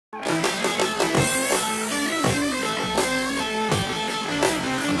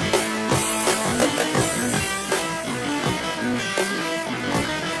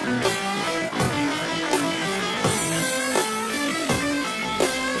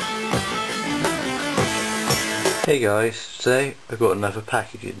Hey guys, today I got another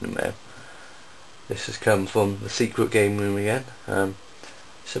package in the mail. This has come from TheSecretGameRoom again.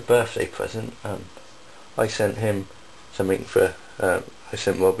 It's a birthday present. I sent him something for, I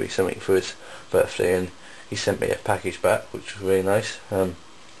sent Robbie something for his birthday, and he sent me a package back, which was really nice,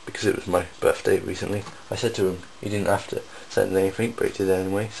 because it was my birthday recently. I said to him he didn't have to send anything, but he did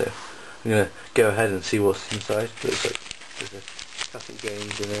anyway, so I'm going to go ahead and see what's inside. Looks like there's a couple of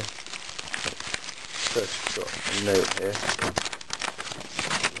games in there. First got a note here.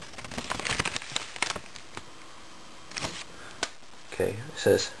 Okay, it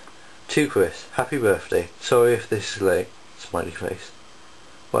says, "To Chris, happy birthday. Sorry if this is late." Smiley face.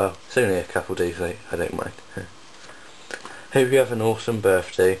 Well, it's only a couple days late, I don't mind. Hope you have an awesome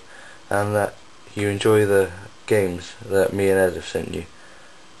birthday and that you enjoy the games that me and Ed have sent you.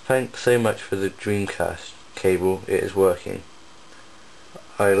 Thanks so much for the Dreamcast cable, it is working.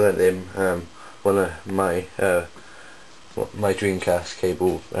 I lent him one of my Dreamcast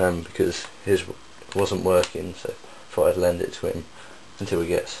cable because his wasn't working, so I thought I'd lend it to him until he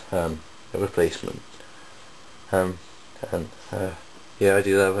gets a replacement. Yeah, I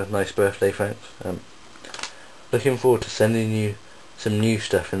do have a nice birthday, thanks. Looking forward to sending you some new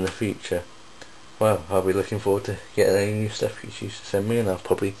stuff in the future. Well, I'll be looking forward to getting any new stuff you choose to send me, and I'll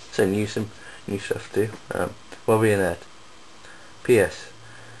probably send you some new stuff too. Robbie and Ed. P.S.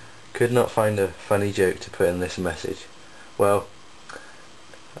 Could not find a funny joke to put in this message. Well,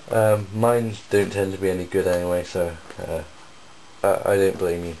 mine don't tend to be any good anyway, so I don't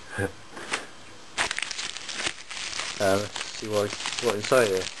blame you. Let's see what inside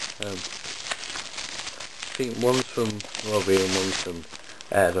here. I think one's from Robbie and one's from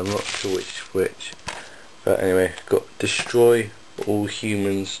Ed. I'm not sure which. But anyway, got Destroy All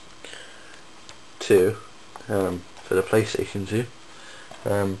Humans 2 for the PlayStation 2.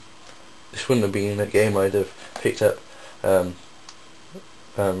 This wouldn't have been a game I'd have picked up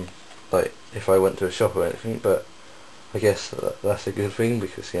like if I went to a shop or anything, but I guess that's a good thing,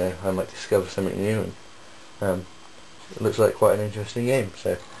 because, you know, I might discover something new, and it looks like quite an interesting game,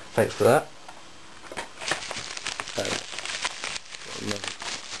 so thanks for that.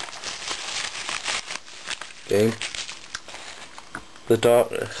 Game, The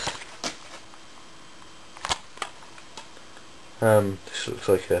Darkness. This looks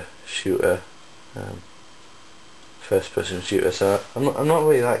like a shooter, first-person shooter. So I'm not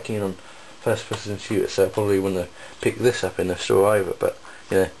really that keen on first-person shooters, so I probably wouldn't have picked this up in the store either. But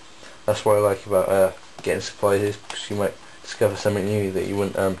you know, that's what I like about getting surprises, because you might discover something new that you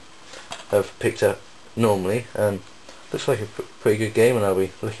wouldn't have picked up normally. Looks like a pretty good game, and I'll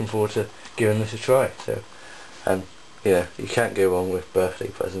be looking forward to giving this a try. So, and you know, you can't go wrong with birthday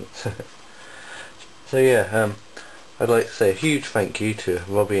presents. So yeah, I'd like to say a huge thank you to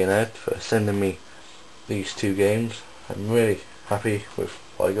Robbie and Ed for sending me these two games. I'm really happy with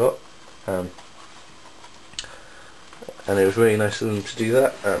what I got, and it was really nice of them to do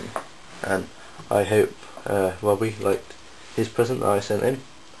that, and I hope Robbie liked his present that I sent him.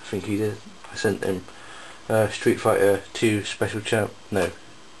 I think he did. I sent him Street Fighter 2 Special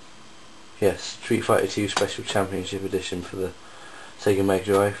Street Fighter 2 Special Championship Edition for the Sega Mega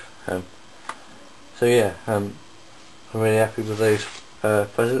Drive. So yeah, I'm really happy with those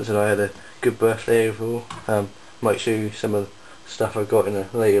presents, and I had a good birthday overall. Might show you some of the stuff I got in a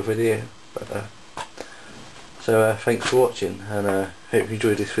later video. So thanks for watching, and hope you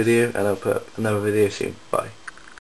enjoyed this video, and I'll put up another video soon. Bye.